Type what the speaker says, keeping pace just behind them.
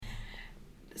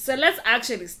So let's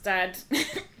actually start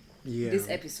Yeah. this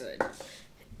episode.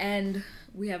 And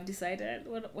we have decided,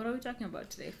 what are we talking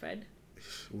about today, Fred?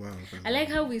 Wow. I like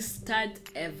how we start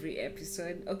every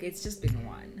episode. Okay, it's just been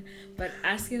one. But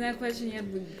asking that question, yet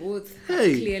we both have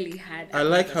clearly had a I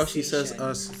like how she says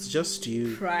conversation us. It's just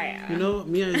you. prior. You know,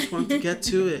 me, I just want to get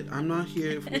to it. I'm not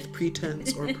here with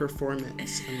pretense or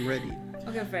performance. I'm ready.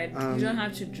 Okay, Fred, you don't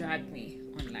have to drag me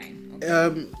online.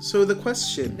 Okay? So the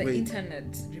question. The internet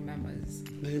remembers.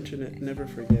 The internet never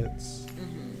forgets.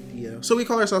 Yeah. So we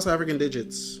call ourselves African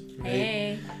Digits. Right?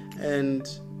 Hey. And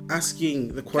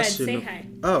asking the question. Fred, say hi.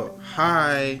 Oh,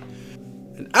 hi.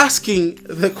 And asking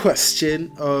the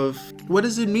question of what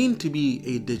does it mean to be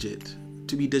a digit,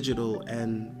 to be digital,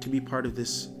 and to be part of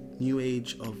this new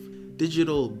age of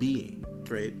digital being,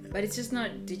 right? But it's just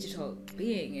not digital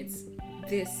being, it's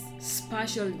this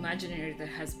spatial imaginary that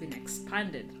has been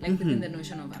expanded, like within the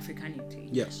notion of Africanity.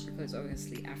 Yes. Because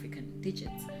obviously African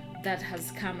digits, that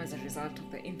has come as a result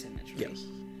of the internet, right? Yes.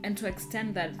 And to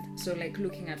extend that, so like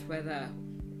looking at whether,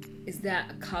 is there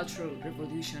a cultural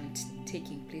revolution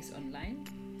taking place online?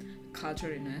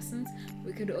 Culture in essence.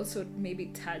 We could also maybe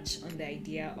touch on the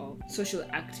idea of social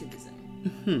activism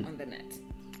on the net.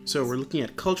 So we're looking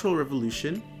at cultural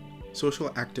revolution,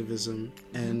 social activism,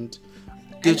 and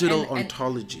digital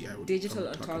ontology. I would talk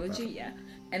Ontology, about. yeah.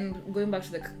 And going back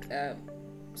to the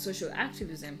social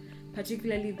activism,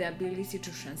 particularly the ability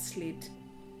to translate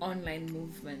online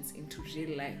movements into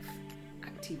real life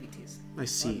activities. I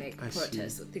see. Or like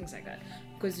protests or things like that.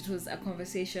 Because it was a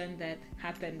conversation that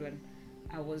happened when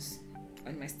I was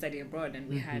on my study abroad and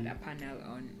we had a panel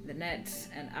on the net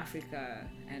and Africa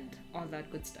and all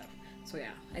that good stuff. So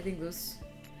yeah, I think those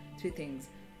three things.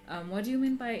 What do you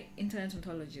mean by internet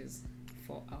ontologies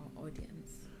for our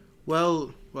audience?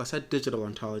 Well, I said digital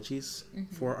ontologies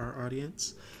for our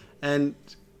audience. And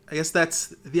I guess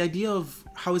that's the idea of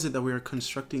how is it that we are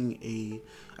constructing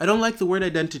I don't like the word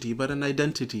identity, but an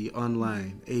identity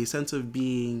online, a sense of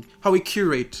being, how we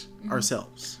curate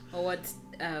ourselves. Or what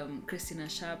Christina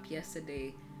Sharp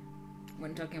yesterday,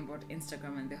 when talking about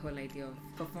Instagram and the whole idea of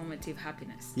performative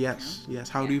happiness. Yes, yes.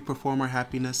 How do you perform our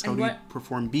happiness? How do you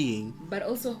perform being? But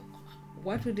also,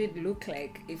 what would it look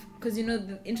like if, because you know,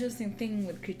 the interesting thing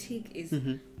with critique is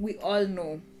we all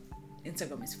know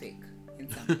Instagram is fake in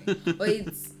some way. Or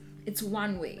it's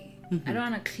one way. I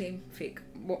don't want to claim fake,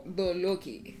 though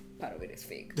low-key part of it is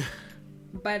fake.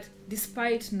 But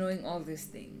despite knowing all these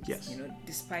things, yes. You know,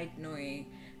 despite knowing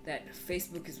that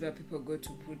Facebook is where people go to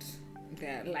put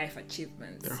their life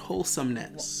achievements, their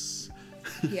wholesomeness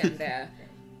here and there,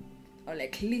 or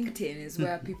like LinkedIn is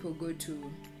where people go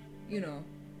to, you know,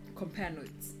 compare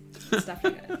notes, stuff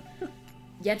like that.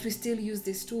 Yet we still use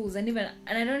these tools, and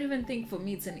I don't even think for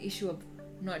me it's an issue of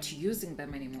not using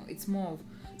them anymore. It's more of,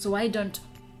 so why don't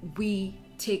we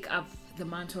take up the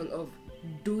mantle of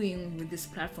doing with these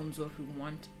platforms what we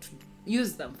want to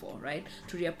use them for, right?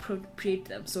 To reappropriate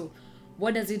them. So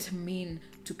what does it mean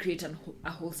to create a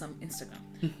wholesome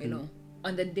Instagram? You know,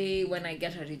 on the day when I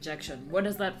get a rejection, what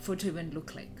does that photo even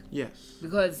look like? Yes.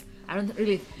 Because I don't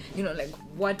really, you know, like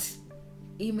what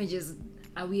images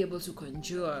are we able to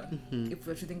conjure if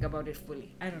we're to think about it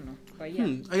fully? I don't know. But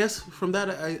yeah. I guess from that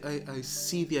I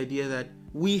see the idea that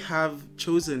we have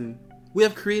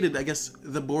created, I guess,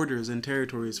 the borders and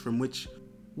territories from which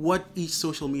what each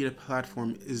social media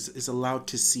platform is allowed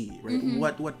to see, right?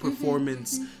 What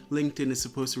performance LinkedIn is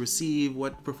supposed to receive,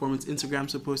 what performance Instagram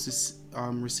is supposed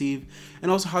to receive, and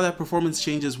also how that performance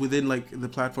changes within like the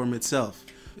platform itself.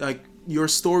 Like your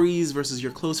stories versus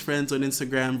your close friends on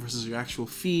Instagram versus your actual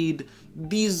feed.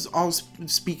 These all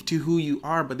speak to who you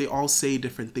are, but they all say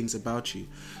different things about you.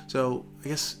 So I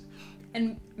guess.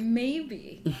 And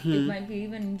maybe it might be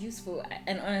even useful,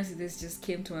 and honestly this just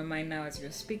came to my mind now as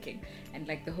you're speaking, and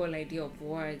like the whole idea of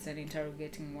words and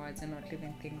interrogating words and not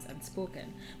leaving things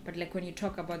unspoken. But like when you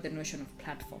talk about the notion of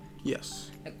platform,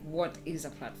 yes, like what is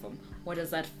a platform? What does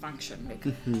that function?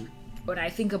 Like when I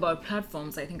think about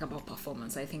platforms, I think about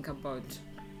performance. I think about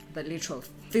the literal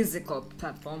physical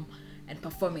platform and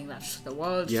performing that to the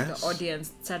world, to the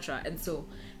audience, etc. And so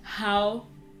how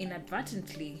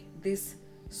inadvertently this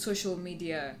social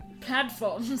media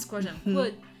platforms, quote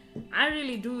unquote, are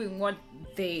really doing what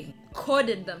they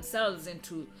coded themselves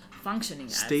into functioning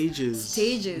as.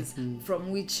 Stages from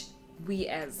which we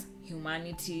as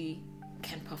humanity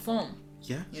can perform.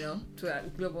 Yeah. You know, to a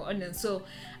global audience. So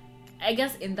I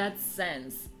guess in that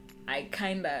sense, I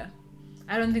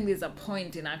don't think there's a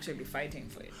point in actually fighting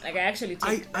for it. Like I actually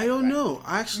I don't know.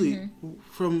 Actually,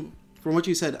 from what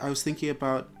you said, I was thinking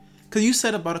about, because you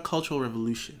said about a cultural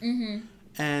revolution.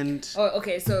 And Oh,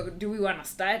 okay. So, do we want to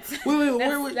start? wait,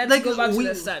 let's like, go back to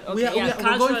the start. Okay, we're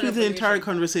cultural going through the entire revolution.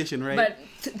 conversation, right?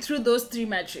 But through those three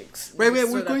metrics. Right,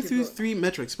 so we're that going through people- 3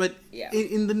 metrics, but Yeah.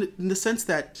 in the sense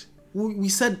that we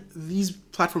said these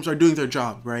platforms are doing their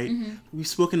job, right? We've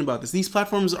spoken about this. These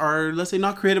platforms are, let's say,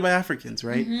 not created by Africans,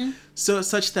 right? So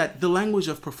such that the language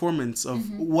of performance, of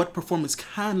what performance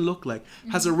can look like,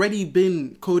 has already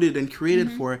been coded and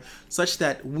created for, such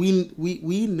that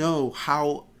we know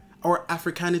how our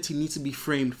Africanity needs to be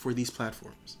framed for these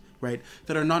platforms, right?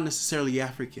 That are not necessarily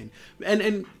African,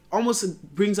 and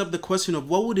almost brings up the question of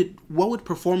what would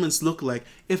performance look like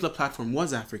if the platform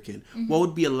was African? What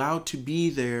would be allowed to be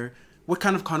there? What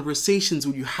kind of conversations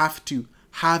would you have to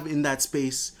have in that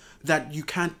space that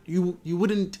you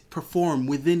wouldn't perform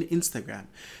within Instagram?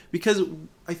 Because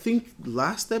I think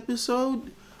last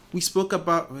episode we spoke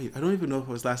about, wait, I don't even know if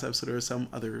it was last episode or some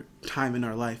other time in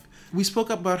our life. We spoke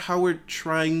about how we're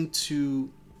trying to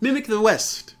mimic the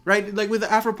West, right? Like with the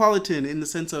Afropolitan, in the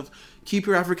sense of keep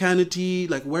your Africanity,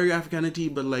 like wear your Africanity,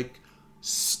 but like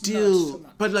still,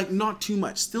 but like not too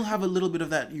much. Still have a little bit of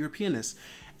that Europeanness.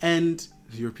 And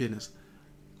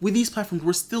with these platforms,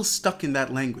 we're still stuck in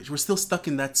that language. We're still stuck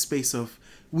in that space of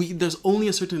there's only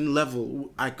a certain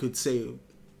level, I could say,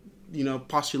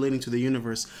 postulating to the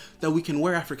universe, that we can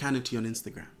wear Africanity on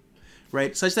Instagram,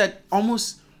 right? Such that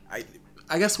almost,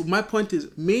 I guess my point is,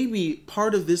 maybe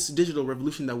part of this digital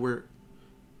revolution that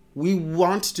we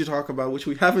want to talk about, which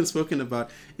we haven't spoken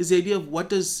about, is the idea of what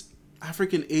does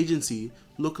African agency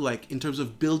look like in terms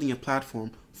of building a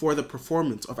platform for the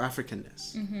performance of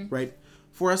Africanness, right?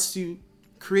 For us to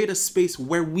create a space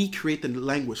where we create the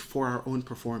language for our own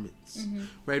performance,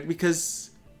 right?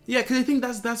 Because I think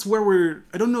that's where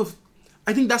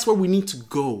I think that's where we need to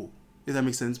go, if that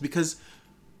makes sense. Because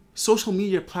social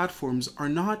media platforms are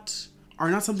not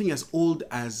something as old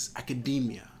as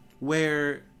academia,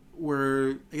 where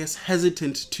we're, I guess,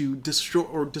 hesitant to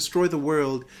destroy the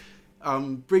world,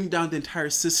 bring down the entire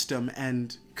system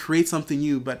and create something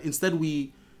new, but instead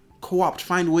we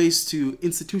find ways to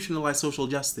institutionalize social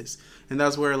justice. And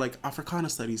that's where like Africana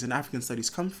studies and African studies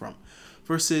come from.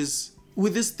 Versus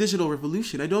with this digital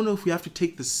revolution, I don't know if we have to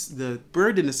take the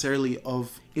burden necessarily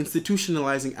of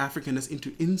institutionalizing Africanness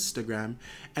into Instagram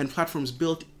and platforms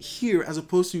built here, as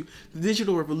opposed to the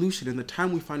digital revolution and the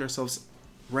time we find ourselves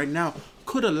right now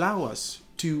could allow us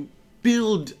to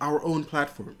build our own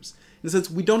platforms. In the sense,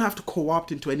 we don't have to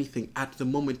co-opt into anything at the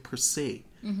moment per se,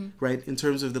 right? In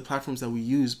terms of the platforms that we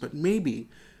use, but maybe,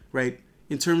 right,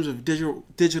 in terms of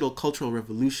digital cultural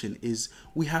revolution, is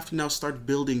we have to now start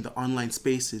building the online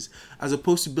spaces, as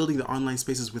opposed to building the online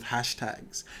spaces with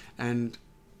hashtags and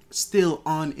still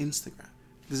on Instagram.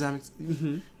 Does that make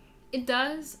sense? It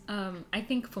does. I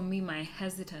think for me, my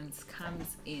hesitance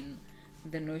comes in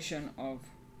the notion of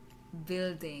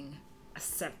building a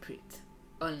separate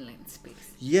online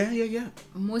space. Yeah.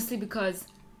 Mostly because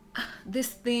this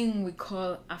thing we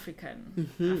call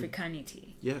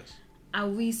Africanity. Yes. Are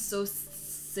we so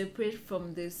separate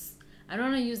from this? I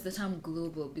don't want to use the term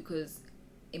global because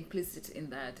implicit in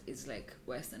that is like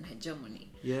Western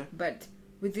hegemony. Yeah. But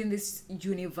within this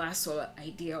universal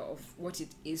idea of what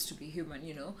it is to be human,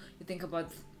 you think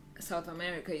about South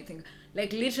America, you think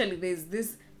like literally there's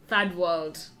this third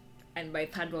world, and by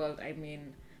third world I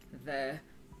mean the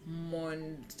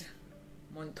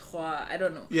Montreux, I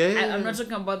don't know. I'm not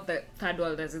talking about the third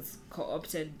world as it's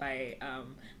co-opted by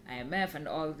IMF and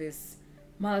all this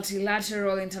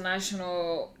multilateral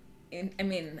international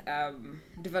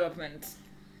development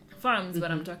firms,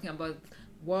 but I'm talking about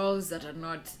worlds that are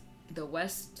not the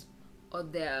West or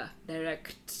their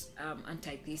direct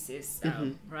antithesis,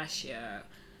 Russia,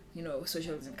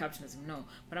 socialism, capitalism, no.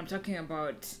 But I'm talking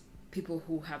about people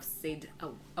who have stayed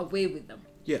away with them.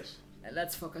 Yes.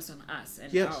 Let's focus on us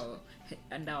and yes.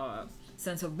 our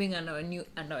sense of being and our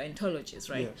ontologies,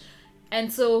 right? Yes.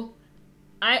 And so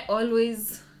I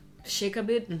always shake a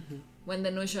bit when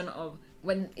the notion of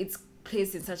when it's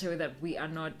placed in such a way that we are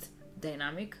not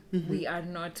dynamic, we are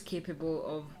not capable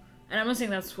of, and I'm not saying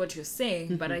that's what you're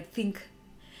saying, but I think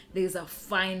there's a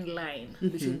fine line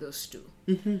between those two,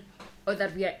 or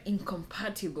that we are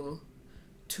incompatible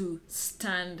to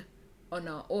stand on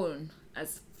our own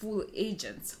as full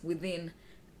agents within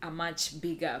a much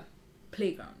bigger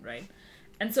playground, right?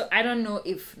 And so I don't know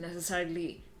if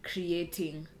necessarily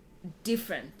creating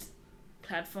different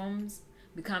platforms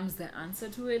becomes the answer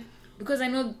to it, because I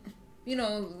know,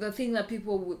 the thing that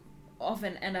people would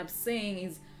often end up saying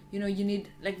is, you need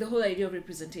like the whole idea of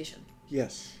representation.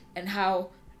 Yes. And how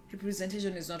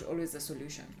representation is not always the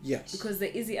solution. Yes. Because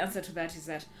the easy answer to that is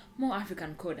that more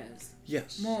African coders.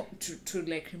 Yes. More to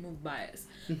like remove bias.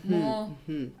 More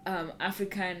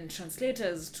African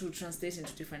translators to translate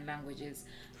into different languages.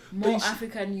 More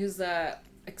African user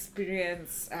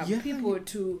experience people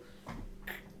to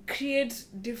create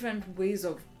different ways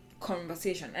of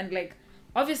conversation. And like,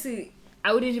 obviously,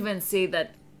 I wouldn't even say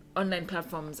that online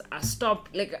platforms are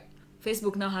stopped. Like,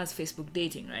 Facebook now has Facebook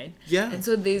dating, right? Yeah. And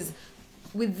so there's,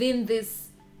 within these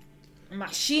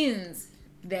machines,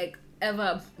 they're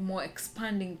ever more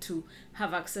expanding to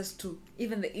have access to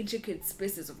even the intricate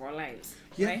spaces of our lives,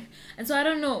 right? And so I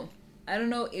don't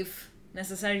know if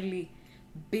necessarily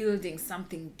building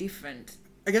something different.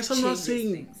 I guess I'm not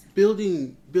saying things.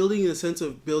 building in the sense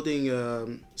of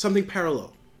building something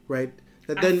parallel, right?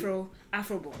 That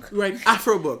Afrobook. Right,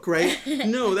 Afrobook, right?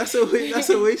 No, that's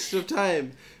a waste of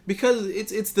time, because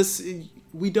it's this.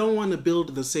 We don't want to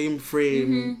build the same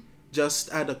frame.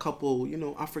 Just add a couple,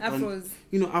 African,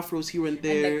 afros here and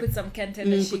there. And like put some kente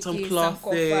dashiki, put some cloth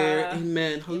there.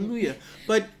 Amen, hallelujah.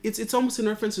 But it's almost in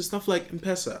reference to stuff like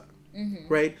M-Pesa,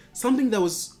 right? Something that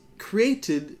was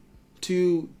created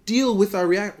to deal with our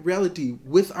reality,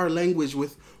 with our language,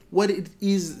 with what it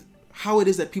is, how it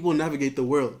is that people navigate the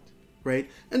world, right?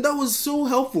 And that was so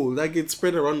helpful. Like, it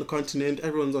spread around the continent.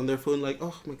 Everyone's on their phone, like,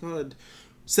 oh my God,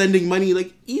 sending money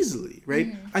like easily,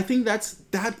 right? I think that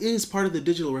is part of the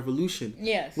digital revolution.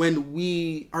 Yes. When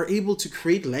we are able to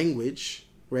create language,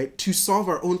 right, to solve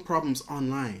our own problems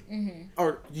online,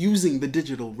 or using the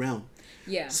digital realm.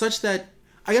 Yeah. Such that,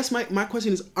 I guess my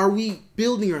question is, are we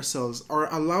building ourselves or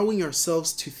allowing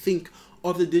ourselves to think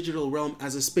of the digital realm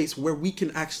as a space where we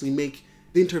can actually make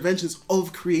the interventions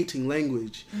of creating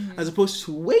language, as opposed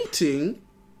to waiting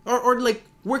or like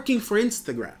working for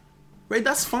Instagram, right?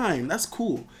 That's fine. That's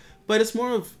cool. But it's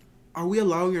more of, are we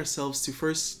allowing ourselves to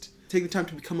first take the time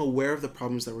to become aware of the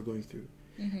problems that we're going through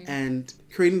and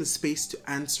creating the space to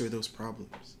answer those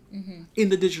problems in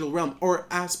the digital realm, or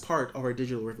as part of our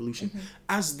digital revolution,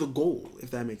 as the goal,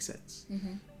 if that makes sense.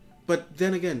 But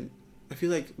then again, I feel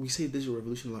like we say digital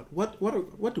revolution a lot.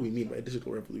 What do we mean by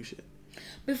digital revolution?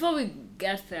 Before we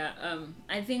get there,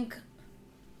 I think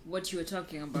what you were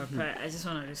talking about prior, I just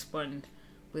want to respond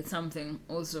with something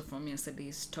also from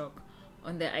yesterday's talk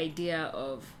on the idea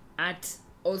of art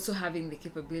also having the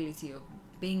capability of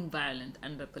being violent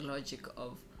under the logic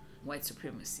of white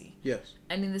supremacy. Yes.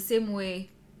 And in the same way,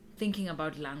 thinking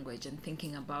about language and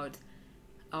thinking about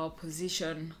our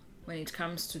position when it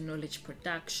comes to knowledge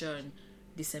production,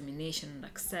 dissemination, and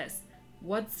access,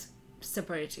 what's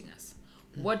separating us?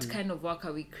 What kind of work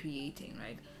are we creating,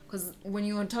 right? Because when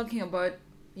you were talking about,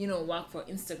 work for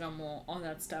Instagram or all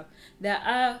that stuff, there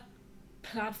are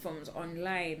platforms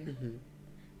online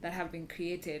that have been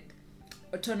created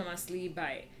autonomously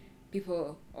by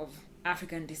people of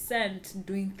African descent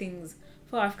doing things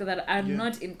for Africa that are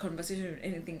not in conversation with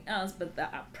anything else, but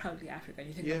that are proudly African.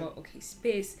 You think about OK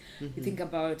Space, you think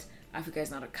about Africa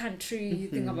is not a country, you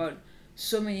think about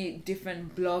so many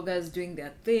different bloggers doing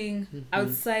their thing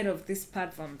outside of these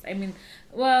platforms. I mean,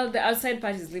 well, the outside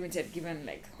part is limited given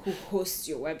like who hosts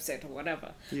your website or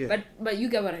whatever. Yeah. But you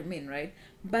get what I mean, right?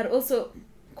 But also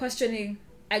questioning,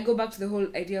 I go back to the whole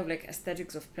idea of like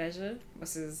aesthetics of pleasure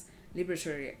versus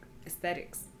liberatory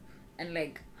aesthetics, and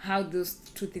like how those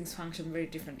two things function very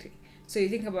differently. So you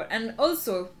think about, and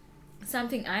also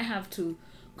something I have to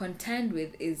contend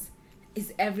with is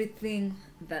everything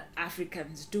that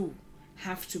Africans do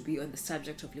have to be on the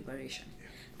subject of liberation?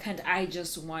 Can't I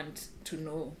just want to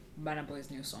know Burna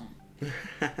Boy's new song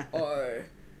or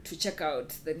to check out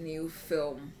the new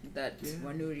film that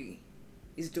Wanuri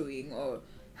is doing, or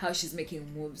how she's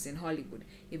making moves in Hollywood,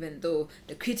 even though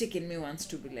the critic in me wants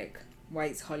to be like, why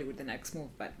is Hollywood the next move?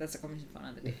 But that's a conversation for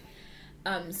another day.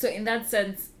 So in that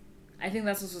sense, I think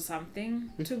that's also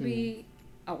something to be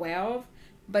aware of.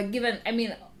 But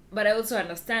I also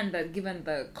understand that given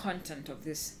the content of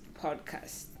this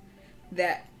podcast,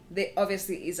 that there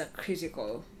obviously is a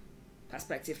critical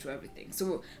perspective to everything.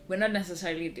 So we're not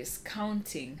necessarily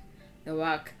discounting the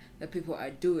work that people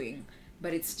are doing,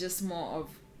 but it's just more of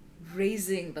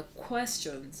raising the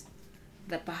questions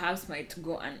that perhaps might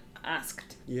go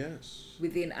unasked. Yes.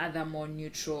 Within other more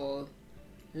neutral,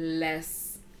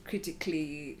 less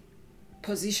critically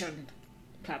positioned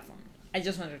platforms. I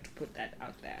just wanted to put that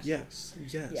out there. Yes.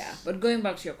 Yeah, but going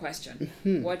back to your question,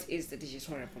 what is the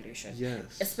digital revolution?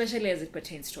 Yes. Especially as it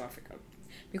pertains to Africa.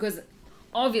 Because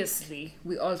obviously,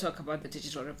 we all talk about the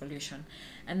digital revolution.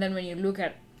 And then when you look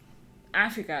at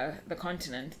Africa, the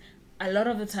continent, a lot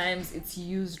of the times it's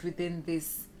used within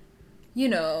this you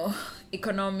know,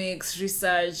 economics,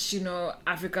 research, you know,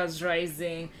 Africa's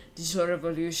rising, digital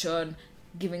revolution,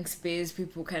 giving space,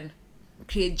 people can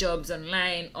create jobs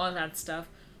online, all that stuff,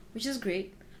 which is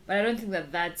great. But I don't think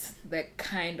that that's the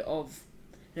kind of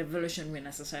revolution we're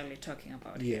necessarily talking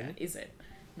about here, is it?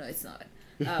 No, it's not.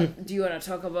 Do you want to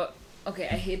talk about? Okay,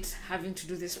 I hate having to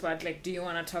do this part. Like, do you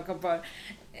want to talk about?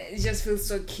 It just feels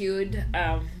so cute.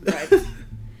 But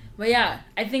but yeah,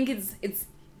 I think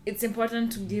it's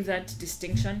important to give that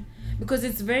distinction because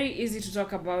it's very easy to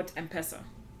talk about M-Pesa.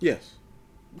 Yes.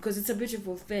 Because it's a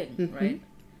beautiful thing, right?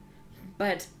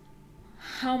 But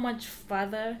how much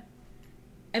further?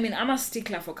 I mean, I'm a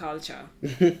stickler for culture.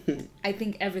 I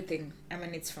think everything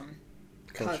emanates from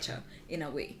culture in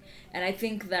a way. And I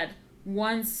think that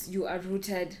once you are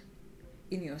rooted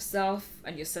in yourself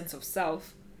and your sense of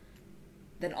self,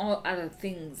 then all other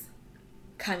things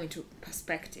come into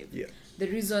perspective. Yes. The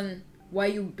reason why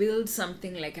you build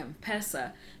something like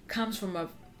M-Pesa comes from a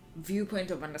viewpoint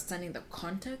of understanding the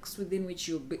context within which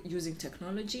you're using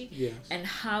technology and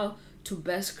how to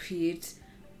best create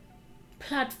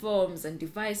platforms and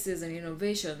devices and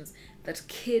innovations that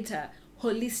cater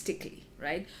holistically,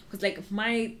 right? Because like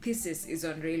my thesis is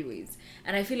on railways,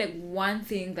 and I feel like one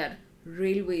thing that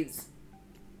railway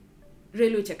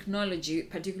technology,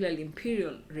 particularly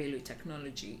imperial railway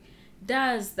technology,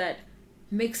 does that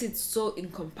makes it so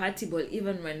incompatible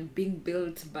even when being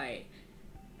built by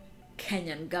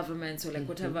Kenyan governments or like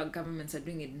whatever governments are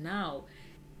doing it now,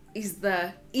 is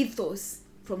the ethos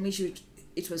from which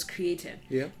it was created.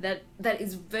 That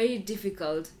is very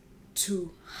difficult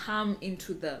to harm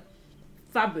into the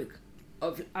fabric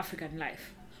of African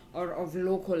life or of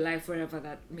local life, wherever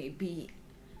that may be,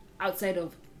 outside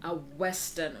of a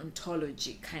Western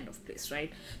ontology kind of place,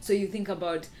 right? So you think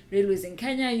about railways in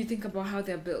Kenya, you think about how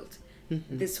they're built.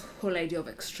 This whole idea of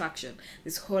extraction,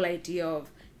 this whole idea of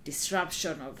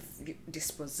disruption, of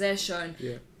dispossession,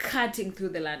 cutting through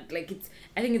the land. Like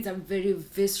I think it's a very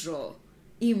visceral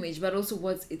image, but also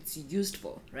what it's used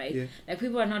for, right? Like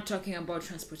people are not talking about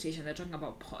transportation, they're talking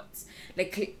about ports.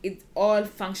 Like it all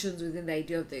functions within the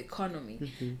idea of the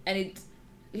economy, and it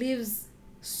leaves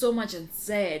so much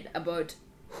unsaid about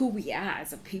who we are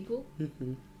as a people,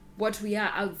 what we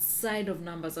are outside of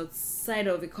numbers, outside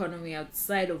of economy,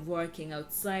 outside of working,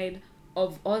 outside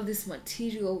of all these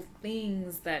material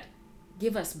things that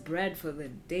give us bread for the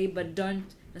day but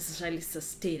don't necessarily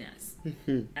sustain us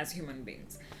as human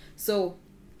beings. So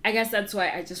I guess that's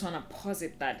why I just want to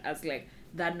posit that as like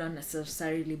that not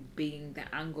necessarily being the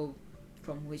angle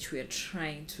from which we are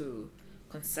trying to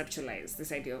conceptualize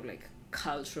this idea of like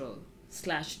cultural /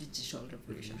 digital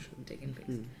revolution taking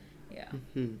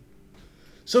place.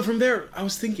 So from there, I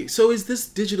was thinking, so is this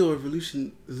digital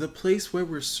revolution the place where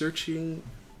we're searching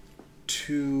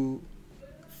to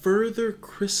further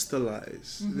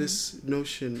crystallize this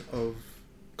notion of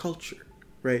culture,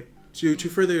 right?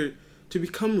 To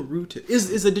become rooted.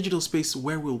 Is a digital space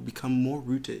where we'll become more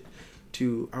rooted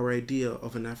to our idea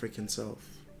of an African self,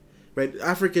 right?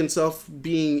 African self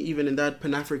being even in that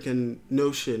Pan-African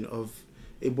notion of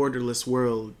a borderless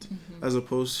world, as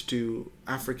opposed to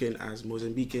African as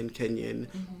Mozambican, Kenyan.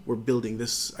 We're building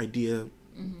this idea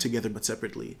together but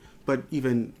separately. But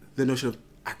even the notion of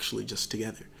actually just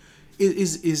together.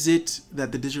 Is it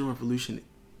that the digital revolution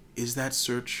is that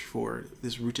search for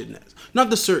this rootedness? Not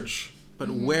the search,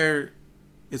 but where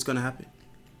it's going to happen.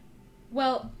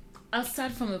 Well, I'll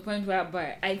start from the point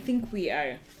where I think we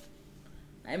are.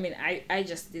 I mean, I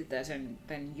just did that and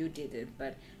then you did it,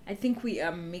 but I think we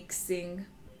are mixing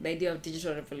the idea of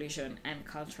digital revolution and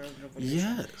cultural revolution.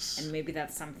 Yes. And maybe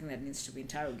that's something that needs to be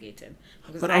interrogated.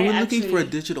 But are we looking for a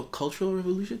digital cultural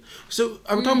revolution? So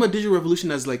are we talking about digital revolution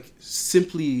as like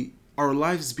simply our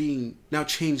lives being now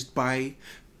changed by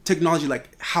technology,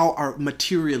 like how our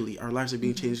lives are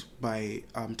being changed by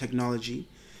technology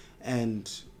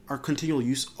and our continual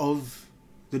use of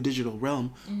the digital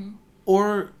realm?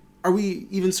 Or are we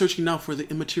even searching now for the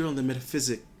immaterial and the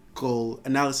metaphysical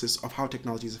analysis of how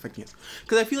technology is affecting us?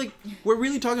 Because I feel like we're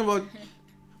really talking about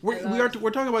we're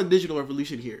talking about digital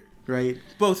revolution here, right?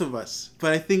 Both of us.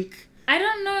 But I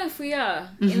don't know if we are,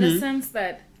 in the sense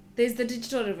that there's the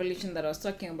digital revolution that I was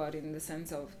talking about, in the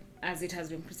sense of as it has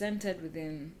been presented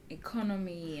within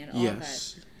economy and all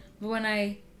that. But when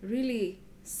I really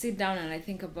sit down and I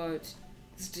think about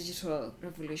this digital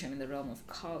revolution in the realm of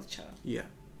culture,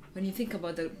 when you think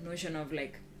about the notion of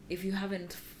like, if you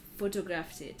haven't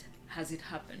photographed it, has it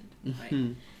happened,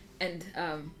 right? And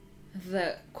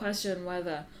the question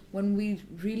whether, when we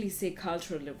really say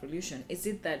cultural revolution, is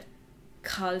it that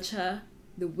culture,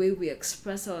 the way we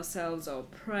express ourselves, our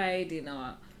pride in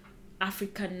our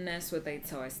Africanness, whether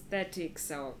it's our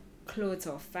aesthetics, our clothes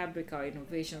or fabric or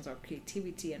innovations or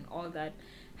creativity and all that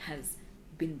has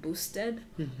been boosted,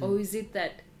 or is it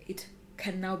that it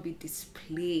can now be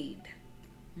displayed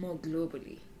more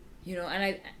globally? You know,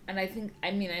 and I think,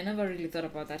 I mean, I never really thought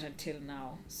about that until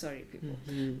now. Sorry, people.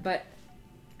 But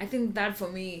I think that for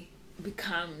me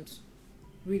becomes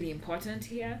really important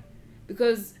here,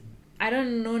 because I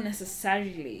don't know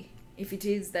necessarily if it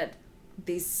is that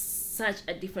there's such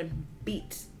a different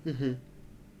beat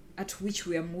at which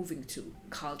we are moving to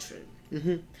culturally.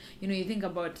 You know, you think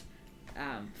about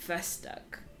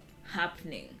Festac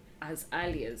happening as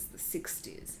early as the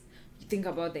 60s. You think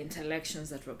about the intellectuals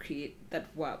that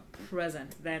were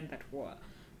present then, that were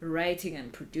writing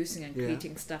and producing and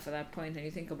creating stuff at that point, and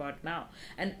you think about now,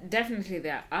 and definitely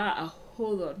there are a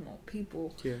whole lot more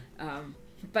people.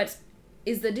 But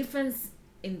is the difference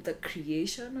in the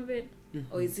creation of it,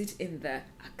 or is it in the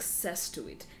access to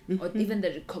it, or even the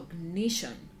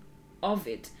recognition of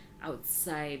it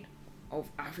outside of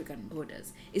African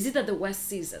borders? Is it that the West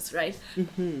sees us, right?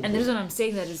 And the reason I'm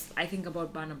saying that is I think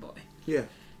about Burna Boy.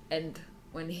 And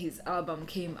when his album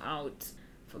came out,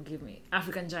 forgive me,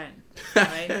 African Giant,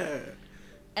 right?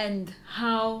 And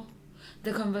how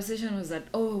the conversation was that,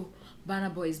 oh,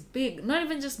 Burna Boy is big. Not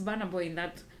even just Burna Boy in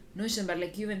that notion, but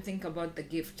like you even think about The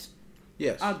Gift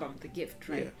album, The Gift,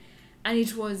 right? And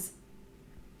it was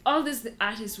all these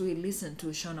artists we listened to,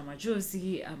 Shona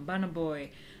Majosi, Burna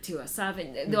Boy, Tiwa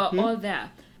Savage, they were all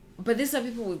there. But these are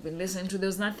people we've been listening to. There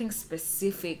was nothing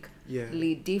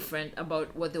specifically different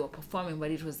about what they were performing,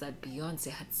 but it was that Beyonce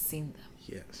had seen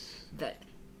them. That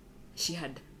she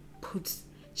had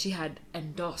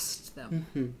endorsed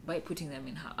them by putting them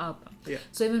in her album.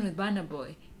 So even with Burna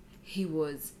Boy, he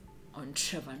was on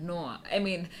Trevor Noah. I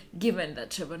mean, given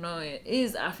that Trevor Noah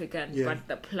is African, but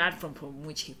the platform from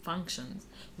which he functions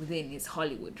within is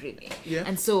Hollywood, really.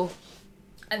 And so,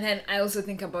 and then I also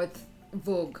think about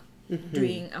Vogue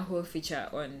doing a whole feature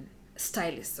on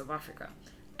stylists of Africa,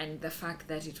 and the fact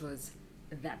that it was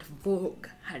that Vogue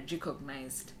had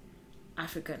recognized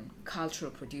African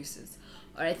cultural producers.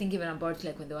 Or I think even about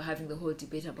like when they were having the whole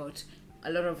debate about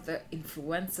a lot of the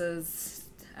influencers,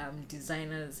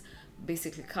 designers,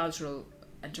 basically cultural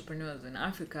entrepreneurs in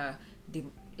Africa,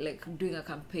 like doing a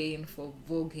campaign for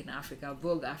Vogue in Africa,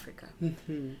 Vogue Africa.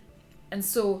 And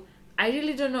so I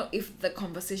really don't know if the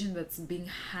conversation that's being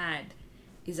had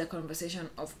is a conversation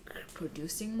of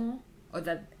producing more, or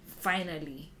that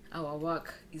finally our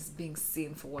work is being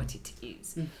seen for what it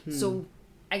is. So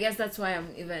I guess that's why I'm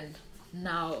even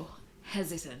now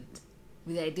hesitant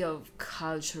with the idea of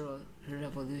cultural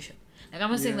revolution. Like, I'm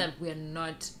not saying that we are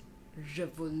not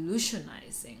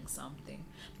revolutionizing something,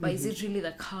 but is it really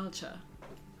the culture?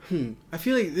 I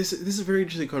feel like this is a very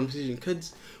interesting conversation,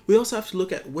 because we also have to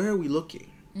look at where are we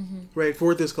looking, right,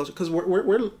 for this culture, because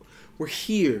we're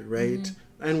here, right,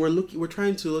 and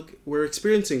we're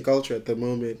experiencing culture at the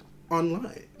moment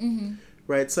online,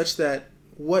 right, such that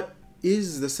what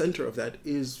is the center of that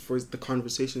is for the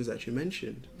conversations that you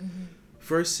mentioned,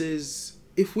 versus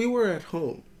if we were at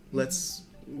home,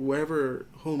 wherever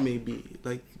home may be,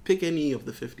 like pick any of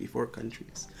the 54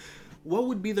 countries, what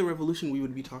would be the revolution we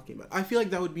would be talking about? I feel like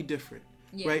that would be different,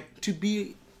 right? To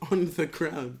be on the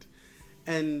ground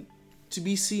and to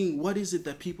be seeing what is it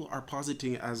that people are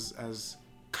positing as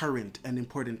current and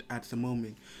important at the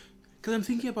moment. Because I'm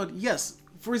thinking about,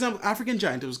 for example, African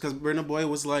Giant, it was because Burna Boy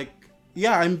was like,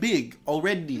 I'm big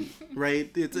already, right?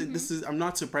 I'm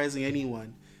not surprising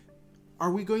anyone.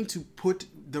 Are we going to put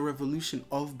the revolution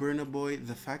of Burna Boy,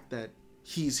 the fact that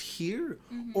he's here,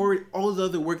 or all the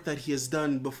other work that he has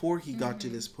done before he got to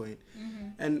this point?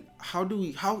 And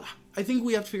I think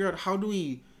we have to figure out, how do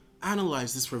we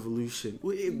analyze this revolution?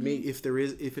 If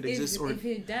it exists, or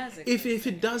if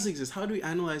it does exist, how do we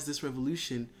analyze this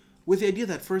revolution with the idea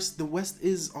that first, the West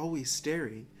is always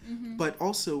staring, but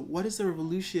also, what is the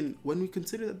revolution when we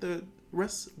consider that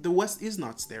the West is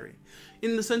not staring,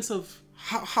 in the sense of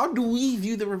how do we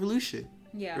view the revolution?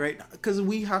 Right? Because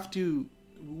we have to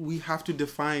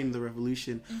define the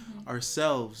revolution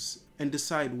ourselves and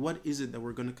decide what is it that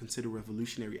we're going to consider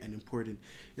revolutionary and important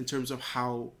in terms of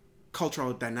how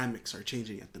cultural dynamics are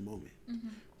changing at the moment.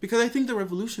 Because I think the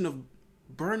revolution of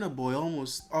Burna Boy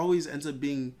almost always ends up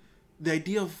being the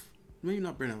idea of, maybe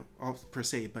not Burna per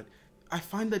se, but I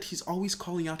find that he's always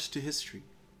calling out to history.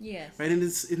 Right?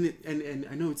 And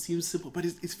I know it seems simple, but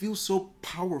it feels so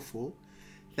powerful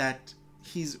that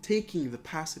he's taking the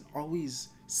past and always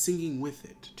singing with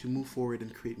it to move forward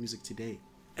and create music today.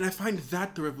 And I find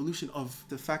that the revolution of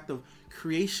the fact of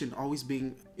creation always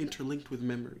being interlinked with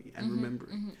memory and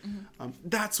remembering.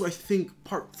 That's what I think,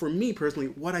 for me personally,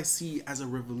 what I see as a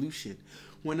revolution.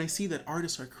 When I see that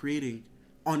artists are creating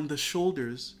on the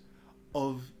shoulders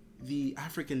of the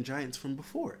African giants from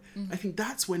before. I think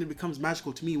that's when it becomes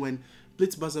magical to me, when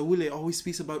Blitz Bazawule always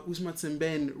speaks about Ousmane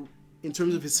Sembène in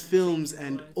terms of his films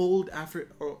and old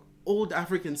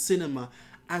African cinema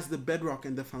as the bedrock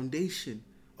and the foundation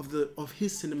of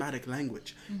his cinematic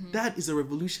language. That is a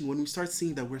revolution when we start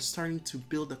seeing that we're starting to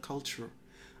build a culture,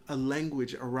 a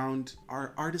language around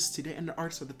our artists today and the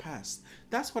artists of the past.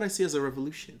 That's what I see as a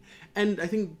revolution. And I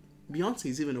think Beyonce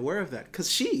is even aware of that,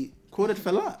 because she quoted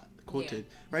Fela,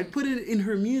 right? Put it in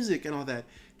her music and all that.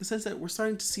 In the sense that we're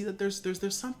starting to see that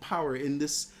there's some power in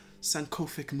this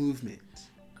Sankophic movement.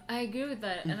 I agree with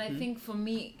that. And I think for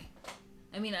me,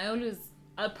 I mean,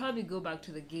 I'll probably go back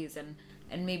to the gaze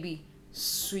and maybe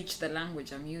switch the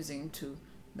language I'm using to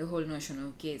the whole notion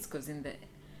of gaze, because in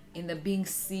the being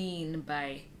seen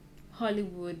by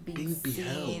Hollywood, being seen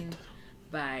beheld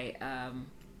by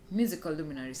musical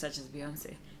luminaries such as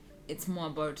Beyonce, it's more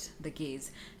about the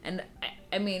gaze. And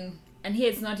I mean, and here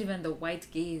it's not even the white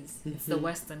gaze, it's the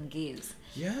Western gaze.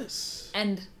 Yes.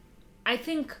 And I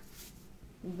think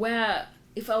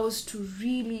if I was to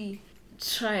really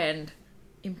try and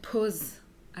impose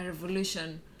a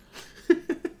revolution,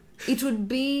 it would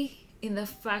be in the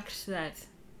fact that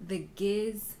the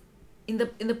gaze, in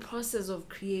the process of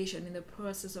creation, in the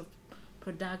process of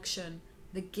production,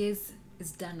 the gaze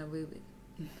is done away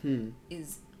with.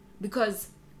 Is because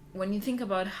when you think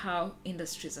about how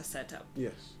industries are set up,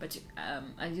 yes. But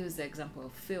I'll use the example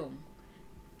of film.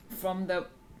 From the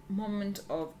moment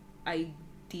of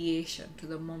ideation to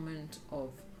the moment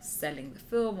of selling the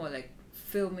film, or like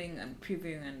filming and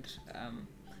previewing and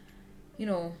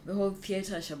the whole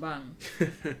theater shebang,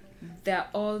 there are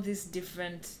all these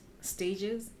different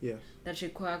stages that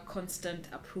require constant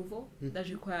approval, that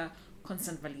require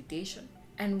constant validation.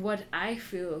 And what I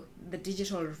feel the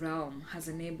digital realm has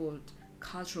enabled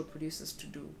cultural producers to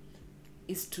do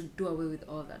is to do away with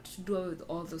all that, to do away with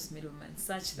all those middlemen,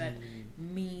 such that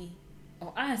me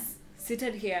or us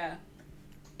seated here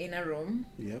in a room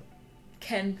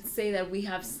can say that we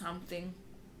have something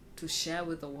to share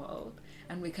with the world,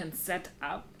 and we can set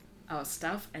up our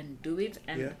stuff and do it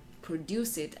and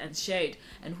produce it and share it,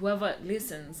 and whoever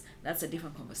listens, that's a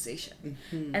different conversation.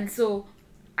 And so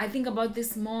I think about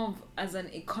this more as an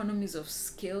economies of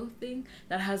scale thing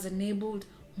that has enabled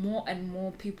more and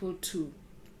more people to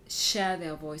share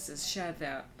their voices, share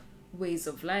their ways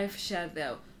of life, share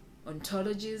their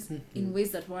ontologies in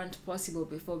ways that weren't possible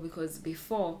before, because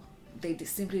before they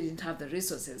simply didn't have the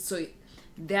resources. So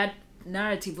that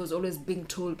narrative was always being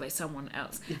told by someone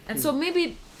else. And so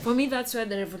maybe for me that's where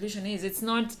the revolution is. It's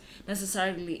not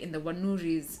necessarily in the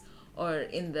Wanuris or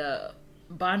in the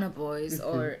Burna Boys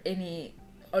or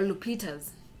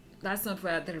Lupitas. That's not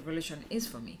where the revolution is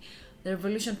for me. The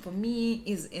revolution for me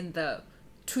is in the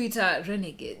Twitter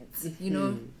renegades,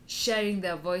 sharing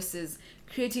their voices,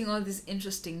 creating all these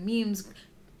interesting memes,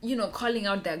 calling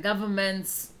out their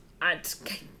governments at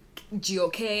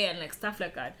GOK and like stuff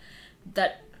like that.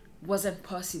 That wasn't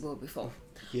possible before.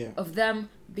 Of them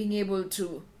being able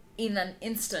to, in an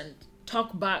instant,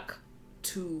 talk back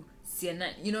to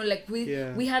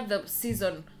CNN. We had the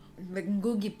season, the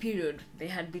Ngugi period, they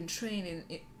had been trained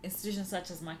in institutions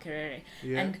such as Makerere.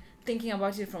 And thinking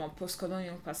about it from a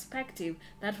post-colonial perspective,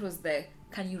 that was the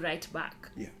can you write back?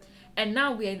 And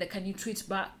now we are in the can you tweet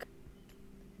back?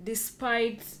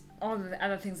 Despite all the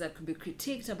other things that could be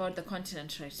critiqued about the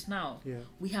continent right now,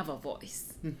 we have a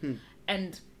voice.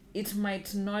 And it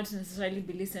might not necessarily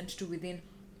be listened to within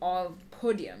all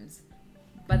podiums,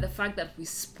 but the fact that we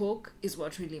spoke is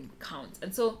what really counts.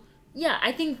 And so,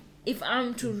 I think if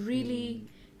I'm to really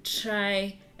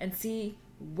try and see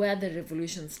where the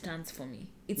revolution stands for me,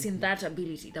 it's in that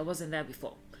ability that wasn't there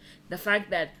before. The fact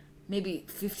that maybe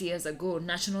 50 years ago,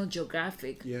 National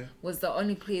Geographic was the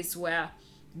only place where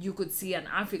you could see an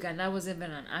Africa, and that was even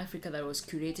an Africa that was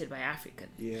curated by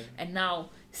Africans. And now,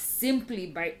 simply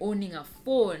by owning a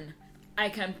phone, I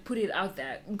can put it out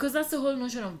there, because that's the whole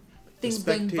notion of things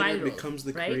going viral. The spectator becomes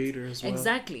the creator as well.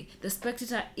 Exactly. The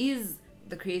spectator is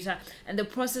the creator, and the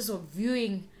process of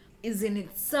viewing is in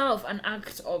itself an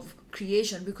act of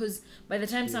creation, because by the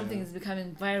time something is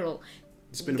becoming viral,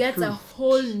 it gets approved. A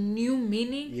whole new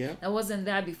meaning that wasn't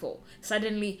there before.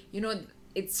 Suddenly,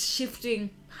 it's shifting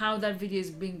how that video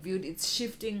is being viewed. It's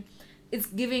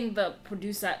giving the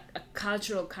producer a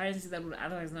cultural currency that would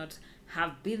otherwise not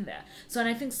have been there. So, and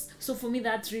I think, so for me,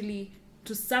 that's really,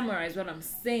 to summarize what I'm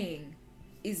saying,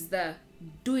 is the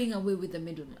doing away with the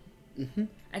middleman.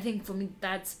 I think for me,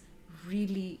 that's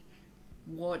really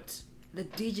what the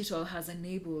digital has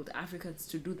enabled Africans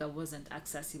to do that wasn't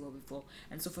accessible before.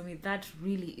 And so for me, that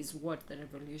really is what the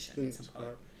revolution is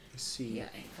about. I see. Yeah,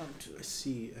 informed to. I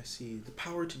see. The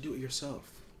power to do it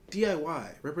yourself.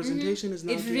 DIY. Representation is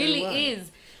not It DIY. really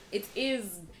is. It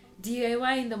is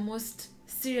DIY in the most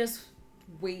serious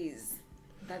ways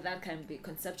that can be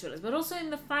conceptualized, but also in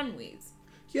the fun ways.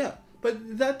 Yeah,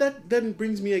 but that then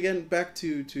brings me again back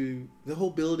to the whole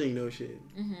building notion.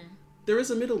 There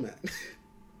is a middleman.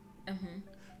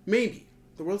 Maybe.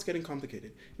 The world's getting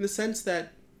complicated. In the sense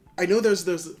that I know there's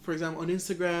for example, on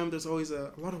Instagram, there's always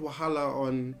a lot of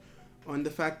wahala on the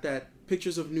fact that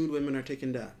pictures of nude women are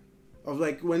taken down. Of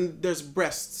like, when there's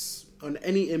breasts on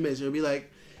any image, it'll be like,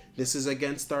 this is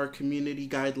against our community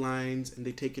guidelines, and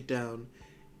they take it down.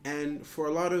 And for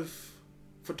a lot of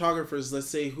photographers, let's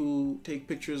say, who take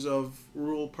pictures of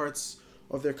rural parts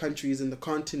of their countries in the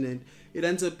continent, it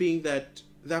ends up being that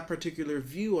particular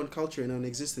view on culture and on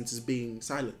existence is being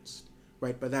silenced,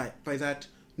 right? By that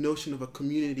notion of a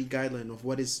community guideline of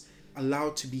what is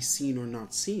allowed to be seen or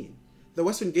not seen. The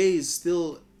Western gaze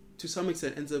still, to some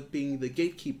extent, ends up being the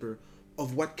gatekeeper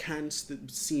of what can be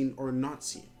seen or not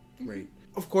seen, right?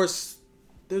 Of course,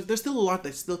 there's still a lot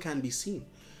that still can be seen,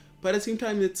 but at the same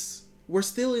time, we're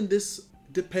still in this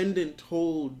dependent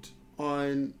hold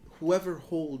on whoever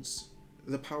holds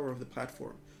the power of the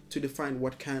platform to define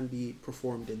what can be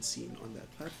performed and seen on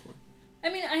that platform. I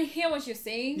mean, I hear what you're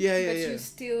saying,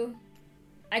 but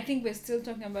I think we're still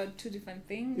talking about two different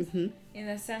things in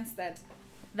the sense that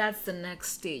that's the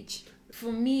next stage.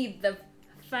 For me, the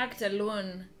fact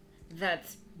alone that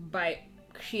by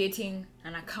creating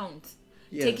an account,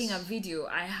 taking a video,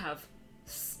 I have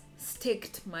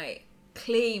staked my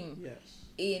claim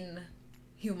in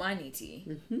humanity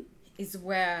is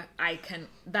where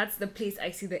that's the place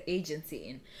I see the agency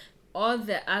in. All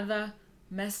the other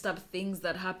messed up things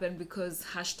that happen because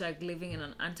 #living in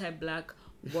an anti-black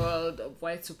world of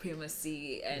white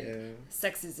supremacy and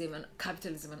sexism and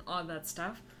capitalism and all that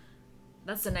stuff,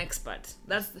 that's the next part.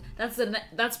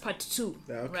 That's part 2,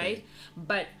 right?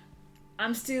 But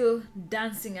I'm still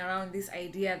dancing around this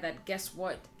idea that, guess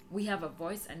what? We have a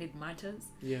voice and it matters.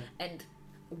 Yeah. And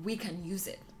we can use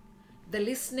it. The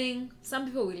listening, some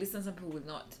people will listen, some people will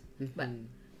not. But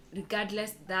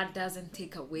regardless, that doesn't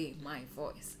take away my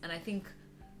voice. And I think,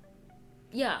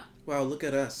 wow, look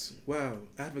at us. Wow,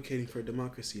 advocating for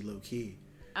democracy, low key.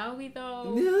 Are we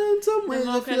though? Yeah, in some ways.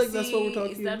 Democracy, I feel like that's what we're talking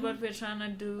about. Is that what we're trying to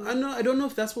do? I don't know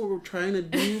if that's what we're trying to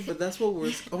do, but that's what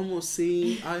we're almost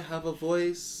saying. I have a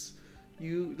voice.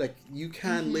 You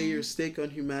can lay your stake on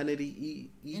humanity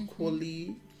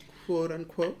equally, quote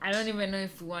unquote. I don't even know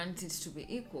if we want it to be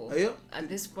equal. At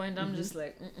this point, I'm just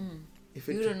like, If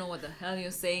you don't know what the hell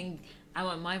you're saying, I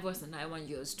want my voice and I want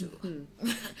yours too.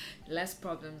 Less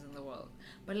problems in the world.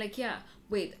 But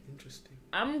wait. Interesting.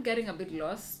 I'm getting a bit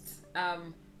lost.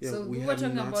 So we were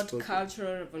talking about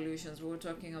cultural revolutions. We were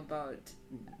talking about,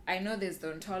 I know there's the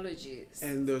ontologies.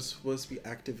 And there's supposed to be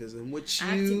activism, which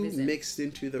you mixed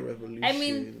into the revolution. I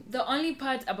mean, the only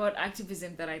part about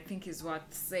activism that I think is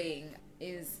worth saying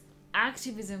is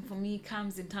activism for me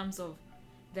comes in terms of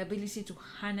the ability to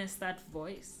harness that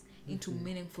voice into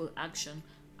meaningful action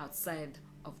outside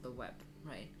of the web,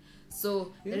 right?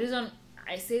 So the reason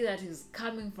I say that is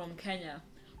coming from Kenya.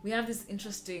 We have this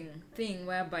interesting thing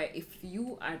whereby if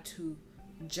you are to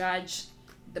judge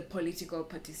the political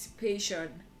participation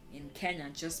in Kenya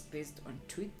just based on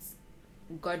tweets,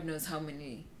 God knows how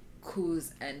many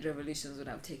coups and revolutions would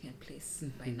have taken place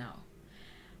by now.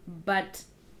 But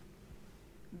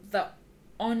the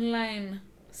online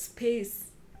space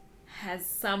has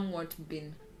somewhat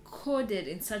been coded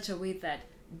in such a way that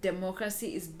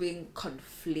democracy is being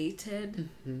conflated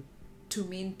to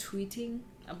mean tweeting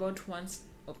about one's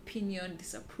opinion,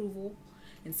 disapproval,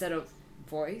 instead of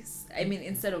voice. I mean,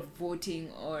 instead of voting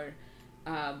or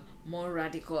more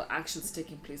radical actions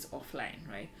taking place offline,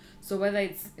 right? So whether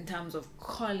it's in terms of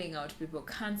calling out people,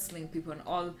 canceling people, and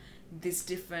all these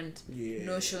different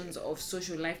notions of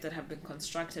social life that have been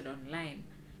constructed online,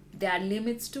 there are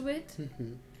limits to it.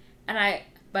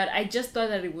 But I just thought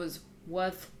that it was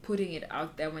worth putting it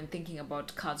out there when thinking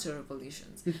about cultural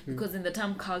revolutions, because in the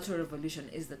term cultural revolution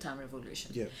is the term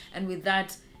revolution, and with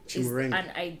that is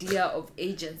an idea of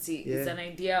agency, it's an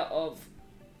idea of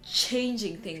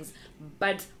changing things,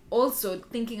 but also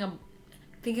thinking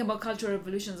about cultural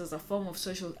revolutions as a form of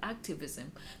social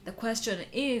activism. The question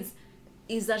is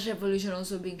that revolution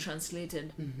also being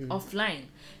translated offline?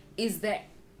 Is the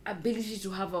ability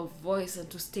to have a voice and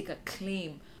to stake a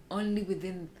claim only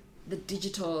within the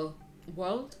digital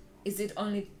world? Is it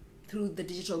only through the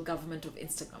digital government of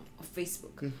Instagram or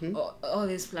Facebook or all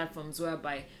these platforms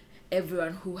whereby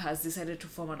everyone who has decided to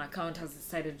form an account has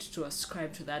decided to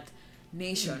ascribe to that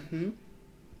nation?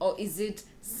 or is it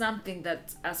something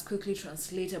that's as quickly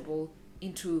translatable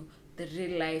into the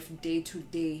real life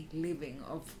day-to-day living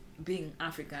of being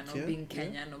African or being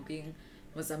Kenyan or being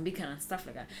Mozambican and stuff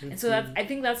like that. And so I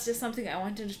think that's just something I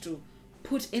wanted to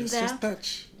put in there,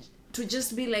 to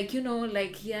just be like,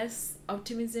 like, yes,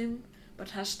 optimism, but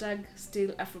hashtag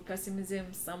still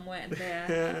Afro-pessimism somewhere in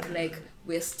there. Like,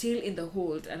 we're still in the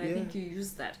hold, and I think you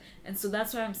use that. And so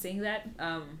that's why I'm saying that.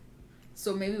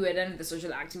 So maybe we're done with the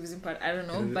social activism part, I don't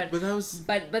know,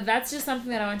 but that's just something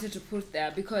that I wanted to put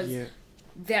there, because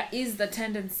there is the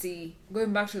tendency,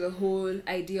 going back to the whole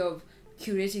idea of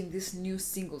curating this new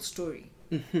single story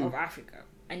of Africa,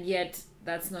 and yet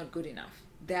that's not good enough.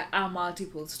 There are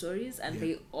multiple stories, and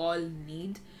they all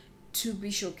need to be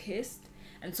showcased.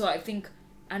 And so I think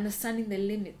understanding the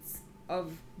limits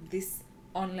of this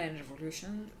online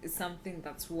revolution is something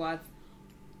that's worth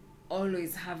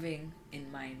always having in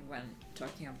mind when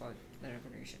talking about the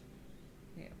revolution.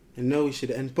 I know we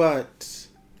should end, but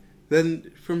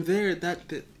then from there,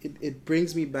 it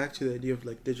brings me back to the idea of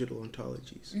like digital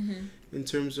ontologies, in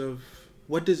terms of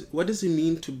what does it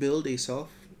mean to build a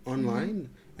self online,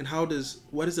 and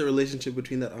what is the relationship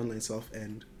between that online self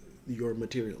and your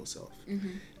material self,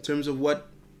 in terms of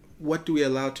what do we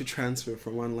allow to transfer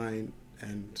from online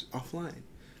and offline.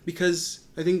 Because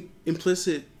I think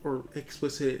implicit or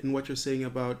explicit in what you're saying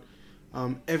about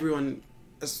everyone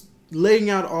laying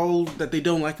out all that they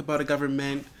don't like about a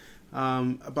government,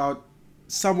 about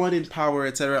someone in power,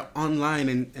 etc., online,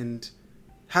 and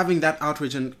having that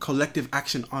outrage and collective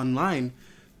action online,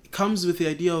 comes with the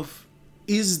idea of,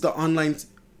 is the online,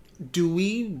 do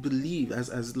we believe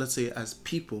as let's say as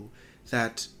people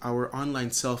that our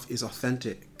online self is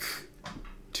authentic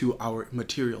to our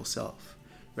material self,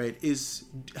 right?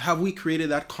 Have we created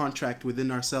that contract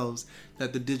within ourselves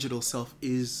that the digital self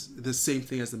is the same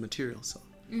thing as the material self?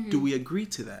 Do we agree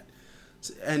to that?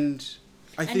 And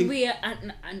I think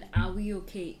are we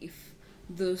okay if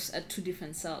those are two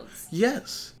different selves?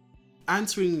 Yes.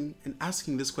 Answering and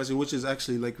asking this question, which is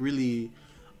actually like really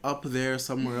up there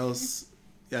somewhere else.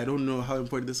 I don't know how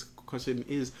important this question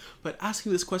is, but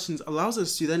asking these questions allows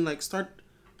us to then like start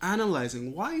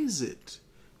analyzing, why is it,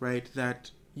 right,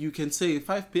 that you can say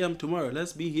 5 p.m. tomorrow,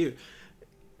 let's be here,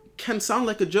 can sound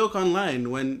like a joke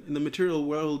online, when in the material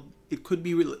world it could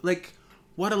be real. Like,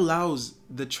 what allows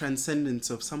the transcendence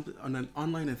of something on an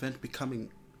online event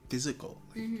becoming physical?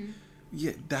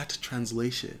 Like, that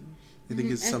translation, I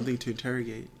think, is something to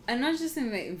interrogate. And not just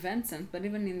in the event sense, but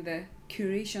even in the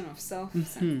curation of self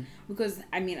sense. Because,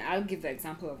 I mean, I'll give the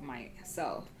example of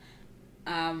myself.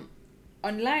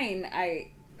 Online,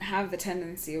 I have the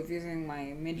tendency of using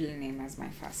my middle name as my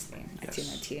first name,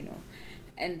 Atina Tieno.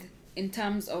 And in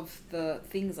terms of the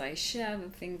things I share, the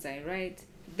things I write,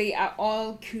 they are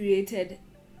all curated,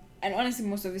 and honestly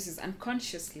most of this is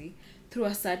unconsciously, through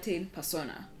a certain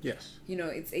persona. Yes.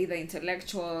 It's either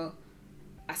intellectual,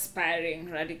 aspiring,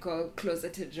 radical,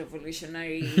 closeted,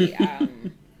 revolutionary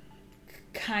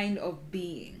kind of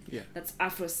being. That's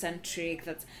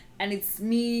Afrocentric, and it's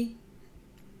me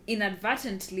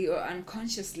inadvertently or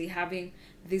unconsciously having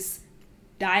this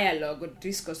dialogue or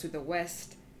discourse with the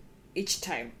West each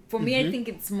time. For me, I think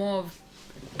it's more of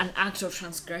an act of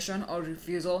transgression or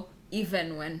refusal,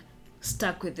 even when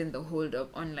stuck within the hold of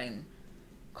online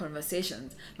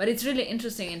conversations. But it's really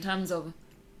interesting in terms of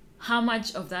how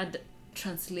much of that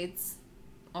translates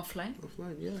offline.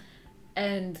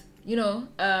 And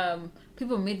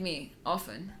people meet me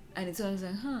often, and it's always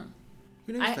like,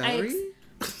 your name's Valerie?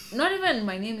 Not even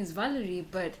my name is Valerie,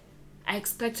 but I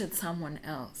expected someone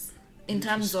else in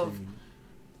terms of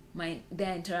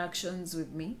their interactions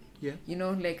with me.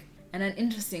 And an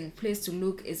interesting place to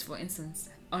look is, for instance,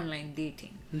 online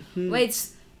dating, where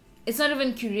it's not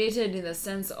even curated in the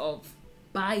sense of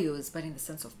bios, but in the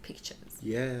sense of pictures.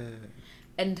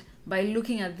 And by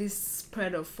looking at this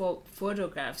spread of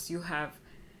photographs, you have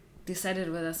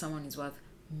decided whether someone is worth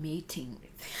mating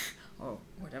with or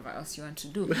whatever else you want to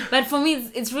do. But for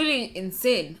me, it's really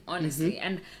insane, honestly.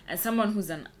 And as someone who's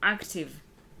an active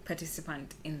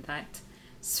participant in that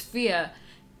sphere,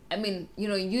 I mean,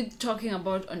 you talking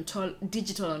about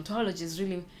digital ontologies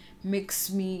really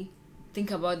makes me think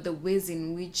about the ways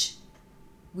in which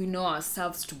we know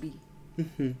ourselves to be.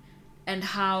 And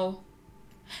how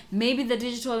maybe the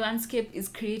digital landscape is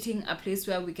creating a place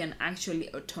where we can actually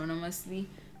autonomously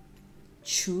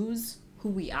choose who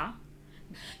we are.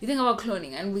 You think about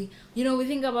cloning, and we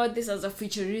think about this as a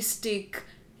futuristic,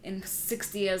 in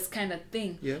 60 years kind of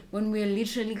thing, when we're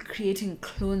literally creating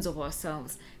clones of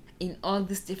ourselves in all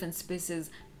these different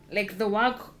spaces. Like, the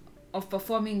work of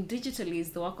performing digitally is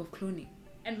the work of cloning.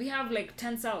 and we have like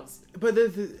 10 selves. But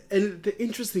the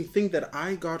interesting thing that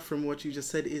I got from what you just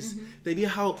said is the idea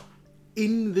how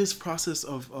in this process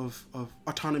of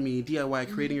autonomy,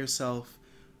 DIY, creating yourself,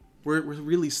 we're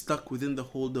really stuck within the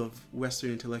hold of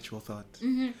Western intellectual thought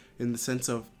in the sense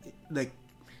of like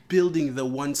building the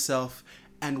oneself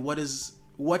and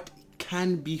what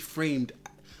can be framed,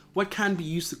 what can be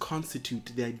used to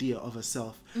constitute the idea of a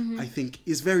self, I think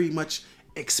is very much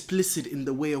explicit in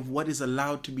the way of what is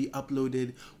allowed to be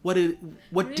uploaded, what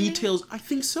really? Details. I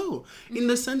think so, in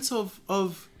the sense of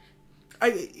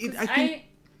I think.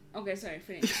 Okay, sorry,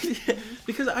 finish.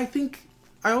 Because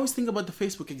I always think about the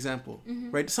Facebook example,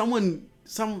 right?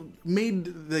 Some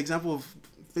made the example of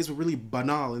Facebook really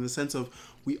banal in the sense of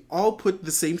we all put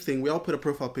the same thing, we all put a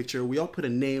profile picture, we all put a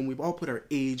name, we all put our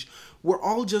age, we're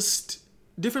all just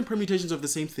different permutations of the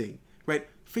same thing, right?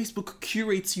 Facebook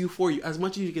curates you for you. As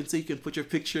much as you can say you can put your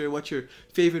picture, what your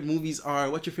favorite movies are,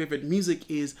 what your favorite music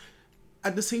is,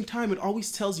 at the same time, it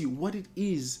always tells you what it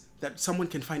is that someone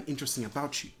can find interesting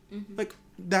about you. Like,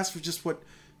 that's just what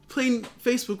plain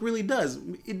Facebook really does.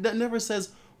 It never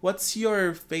says, what's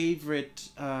your favorite,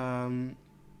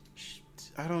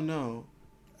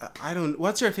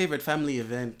 what's your favorite family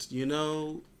event? You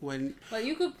know, when... Well,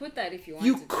 you could put that if you wanted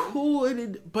to. You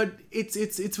could, but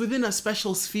it's within a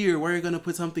special sphere where you're going to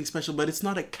put something special, but it's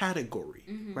not a category,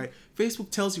 right?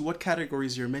 Facebook tells you what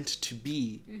categories you're meant to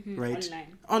be, right?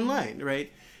 Online,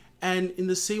 right? And in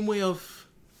the same way of...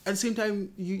 At the same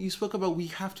time, you spoke about we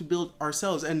have to build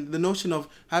ourselves, and the notion of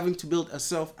having to build a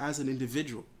self as an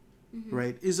individual,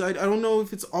 right? I don't know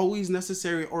if it's always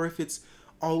necessary or if it's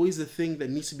always a thing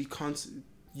that needs to be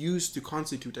used to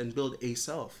constitute and build a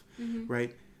self,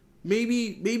 right?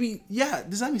 Maybe, yeah,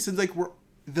 does that make sense? Like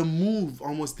the move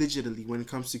almost digitally when it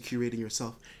comes to curating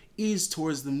yourself is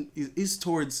towards the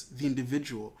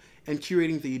individual and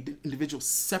curating the individual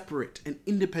separate and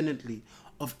independently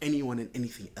of anyone and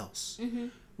anything else.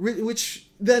 Which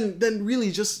then really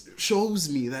just shows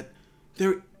me that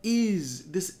there is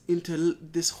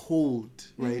this hold,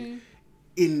 right,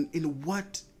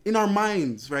 in our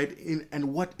minds, right,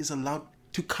 and what is allowed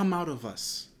to come out of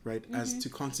us, right, as to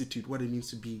constitute what it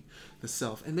means to be the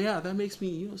self. And yeah, that makes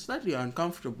me slightly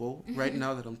uncomfortable right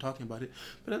now that I'm talking about it,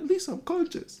 but at least I'm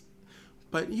conscious.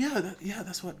 But yeah,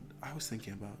 that's what I was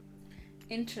thinking about.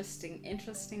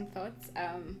 Interesting thoughts.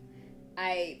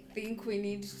 I think we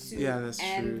need to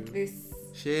end this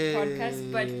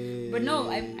podcast, but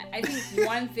no, I think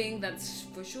one thing that's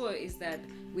for sure is that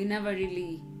we never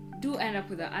really do end up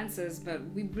with the answers, but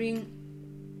we bring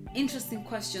interesting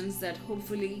questions that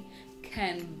hopefully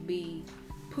can be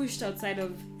pushed outside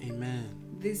of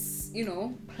this,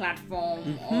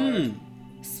 platform or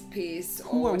space.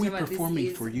 Who are we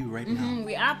performing for you right now?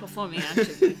 We are performing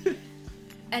actually.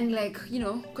 And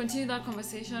continue that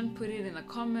conversation, put it in the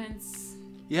comments.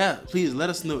 Yeah, please let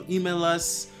us know. Email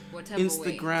us, whatever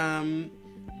Instagram. Way.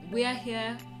 We are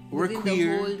here. We're within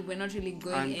queer. The hold. We're not really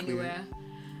going anywhere.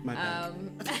 My bad.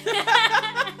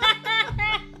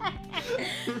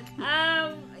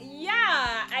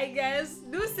 Yeah, I guess.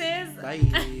 Deuces. Bye.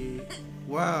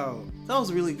 Wow, that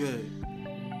was really good.